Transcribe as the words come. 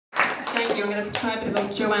you. I'm going to try a bit of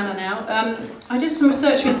old Joanna now. I did some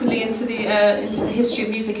research recently into the history of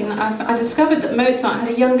music, and I discovered that Mozart had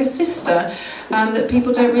a younger sister that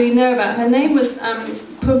people don't really know about. Her name was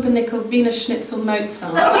Pumpernickel Weiner Schnitzel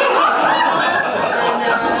Mozart. And,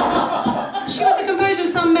 she was a composer of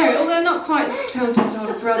some merit, although not quite as talented as her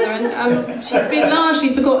older brother, and she's been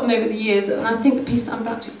largely forgotten over the years, and I think the piece I'm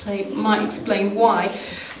about to play might explain why.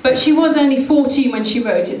 But she was only 14 when she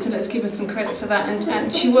wrote it, so let's give her some credit for that.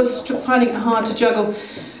 And she was finding it hard to juggle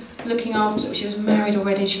looking after. She was married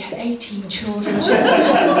already, she had 18 children, she had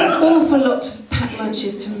an awful lot of packed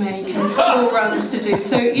lunches to make and school runs to do.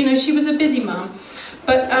 So, you know, she was a busy mum.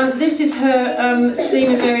 But this is her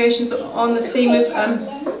theme of variations on the theme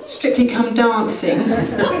of Strictly Come Dancing,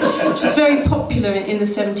 which was very popular in the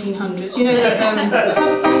 1700s. You know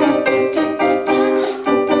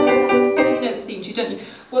the theme tune, don't you?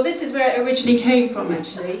 Well, this is where it originally came from,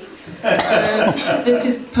 actually. This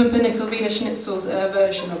is Pumpernickel Weiner Schnitzel's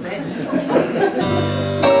version of it.